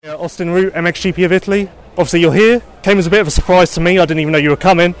Yeah, Austin Root, MXGP of Italy. Obviously you're here. Came as a bit of a surprise to me. I didn't even know you were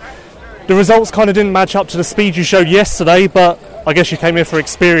coming. The results kind of didn't match up to the speed you showed yesterday, but I guess you came here for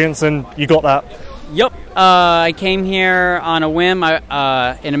experience and you got that. Yep. I came here on a whim.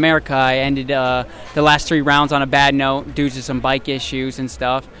 In America, I ended the last 3 rounds on a bad note due to some bike issues and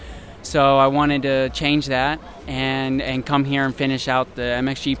stuff. So I wanted to change that and come here and finish out the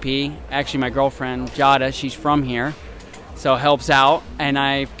MXGP. Actually, my girlfriend, Jada, she's from here, so helps out. And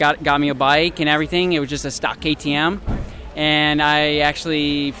I got me a bike and everything. It was just a stock KTM. And I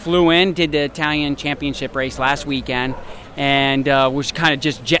actually flew in, did the Italian championship race last weekend, and was kind of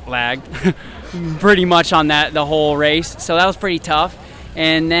just jet lagged pretty much on the whole race. So that was pretty tough.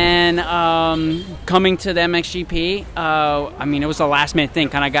 And then coming to the MXGP, it was a last minute thing.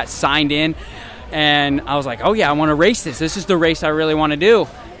 Kind of got signed in, and I was like, oh yeah, I want to race this. This is the race I really want to do.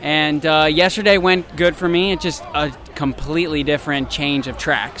 And yesterday went good for me. It's just a completely different change of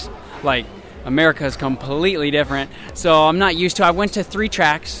tracks. Like, America is completely different. So I'm not used to. I went to 3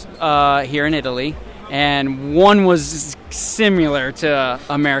 tracks here in Italy, and one was similar to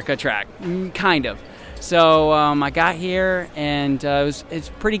America track, kind of. So I got here, and it's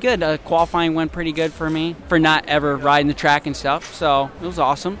pretty good. Qualifying went pretty good for me for not ever riding the track and stuff. So it was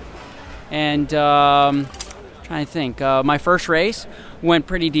awesome. And trying to think, my first race went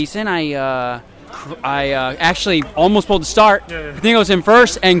pretty decent. I actually almost pulled the start. I think I was in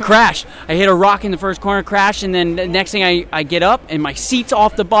first and crashed. I hit a rock in the first corner, crashed, and then the next thing I get up and my seat's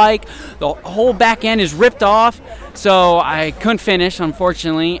off the bike. The whole back end is ripped off, so I couldn't finish,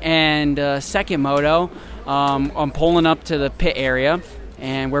 unfortunately. And second moto, I'm pulling up to the pit area,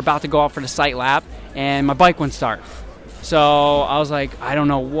 and we're about to go out for the sight lap, and my bike wouldn't start. So I was like, I don't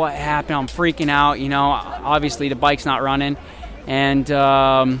know what happened. I'm freaking out. Obviously the bike's not running, and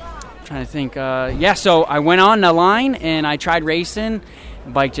trying to think. So I went on the line and I tried racing.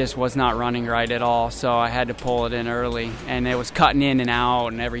 The bike just was not running right at all, so I had to pull it in early, and it was cutting in and out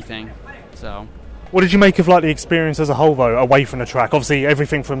and everything. So, what did you make of the experience as a whole, though, away from the track? Obviously,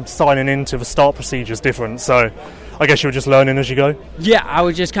 everything from signing in to the start procedure is different, so I guess you were just learning as you go. Yeah, I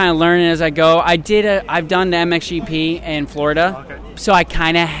was just kind of learning as I go. I've done the MXGP in Florida, so I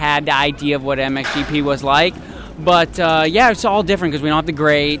kind of had the idea of what MXGP was like. But, it's all different because we don't have the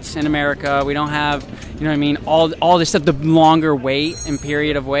grades in America. We don't have, all this stuff. The longer wait and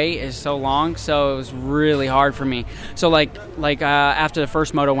period of wait is so long, so it was really hard for me. So, after the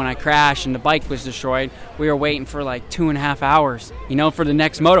first moto when I crashed and the bike was destroyed, we were waiting for 2.5 hours, for the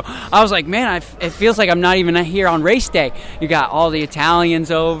next moto. I was like, man, it feels like I'm not even here on race day. You got all the Italians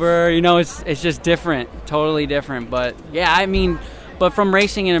over, it's just different, totally different. But, but from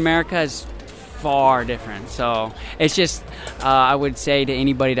racing in America is far different. So it's just I would say to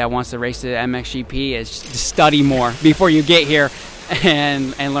anybody that wants to race the MXGP is to study more before you get here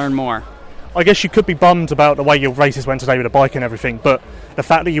and learn more. I guess you could be bummed about the way your races went today with the bike and everything, but the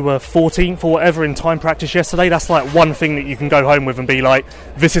fact that you were 14th or whatever in time practice yesterday, that's one thing that you can go home with and be like,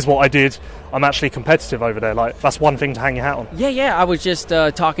 this is what I did. I'm actually competitive over there. That's one thing to hang your hat on. Yeah. I was just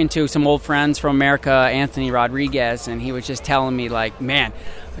talking to some old friends from America, Anthony Rodriguez, and he was just telling me, man,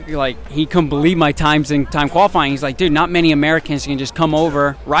 he couldn't believe my times in time qualifying. He's like, dude, not many Americans can just come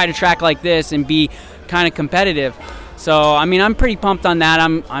over, ride a track like this, and be kind of competitive. So, I'm pretty pumped on that.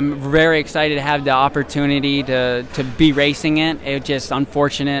 I'm very excited to have the opportunity to be racing it. It's just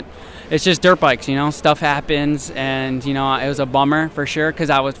unfortunate. It's just dirt bikes, stuff happens, and, it was a bummer for sure because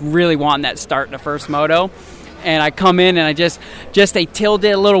I was really wanting that start in the first moto. And I come in and I just they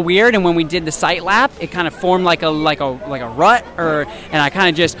tilted it a little weird, and when we did the sight lap, it kind of formed like a rut, and I kind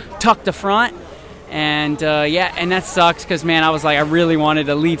of just tucked the front. And and that sucks because, man, I was I really wanted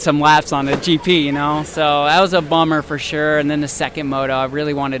to lead some laps on the GP, so that was a bummer for sure. And then the second moto, I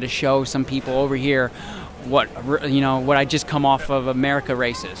really wanted to show some people over here what I just come off of America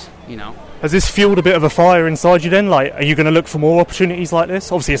races, Has this fueled a bit of a fire inside you then? Are you going to look for more opportunities like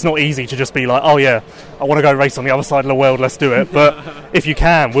this? Obviously, it's not easy to just be like, oh yeah, I want to go race on the other side of the world, let's do it. But if you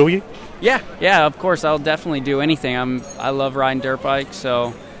can, will you? Yeah, of course, I'll definitely do anything. I love riding dirt bikes,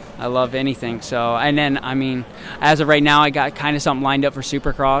 so I love anything. So, and then, as of right now, I got kind of something lined up for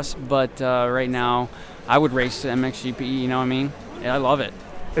Supercross, but right now, I would race MXGP, Yeah, I love it.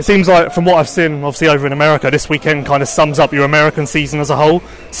 It seems like, from what I've seen, obviously over in America, this weekend kind of sums up your American season as a whole.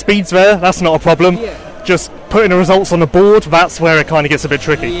 Speed's there, that's not a problem. Yeah. Just putting the results on the board, that's where it kind of gets a bit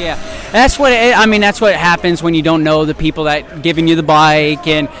tricky. Yeah, that's what happens when you don't know the people that giving you the bike,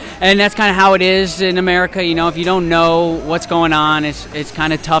 and that's kind of how it is in America. If you don't know what's going on, it's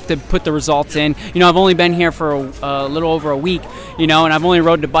kind of tough to put the results in. I've only been here for a little over a week, and I've only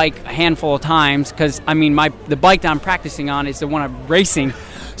rode the bike a handful of times because the bike that I'm practicing on is the one I'm racing.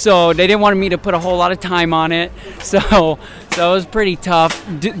 So they didn't want me to put a whole lot of time on it. So it was pretty tough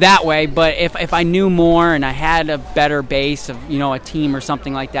that way. But if I knew more and I had a better base of, a team or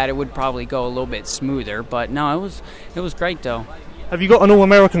something like that, it would probably go a little bit smoother. But no, it was great though. Have you got an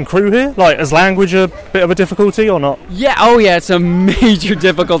all-American crew here? Like, is language a bit of a difficulty or not? Yeah, it's a major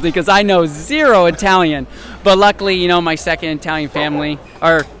difficulty because I know zero Italian. But luckily, my second family,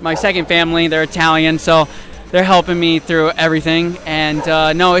 they're Italian, so they're helping me through everything. And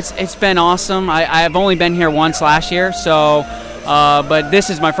no, it's been awesome. I've only been here once last year, so but this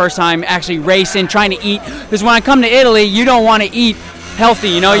is my first time actually racing, trying to eat. Because when I come to Italy, you don't want to eat healthy,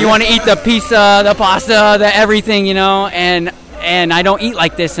 you want to eat the pizza, the pasta, the everything, and I don't eat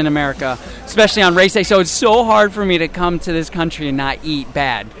like this in America, especially on race day. So it's so hard for me to come to this country and not eat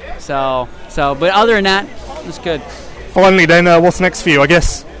bad. So, but other than that, it's good. Finally, then, what's next for you? I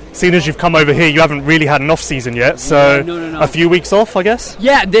guess, seeing as you've come over here, you haven't really had an off season yet. So, no. A few weeks off, I guess.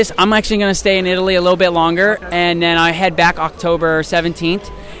 Yeah, I'm actually going to stay in Italy a little bit longer, and then I head back October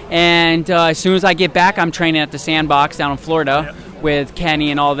 17th. And as soon as I get back, I'm training at the Sandbox down in Florida with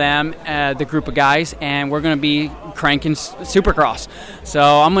Kenny and all them, the group of guys, and we're going to be cranking Supercross. So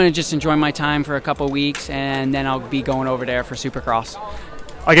I'm going to just enjoy my time for a couple of weeks, and then I'll be going over there for Supercross.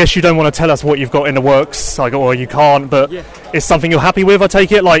 I guess you don't want to tell us what you've got in the works, or you can't, but it's something you're happy with, I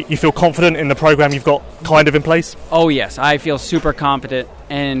take it? Like, you feel confident in the program you've got kind of in place? Oh, yes. I feel super confident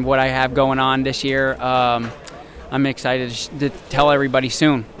in what I have going on this year. I'm excited to tell everybody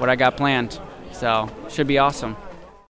soon what I got planned. So, should be awesome.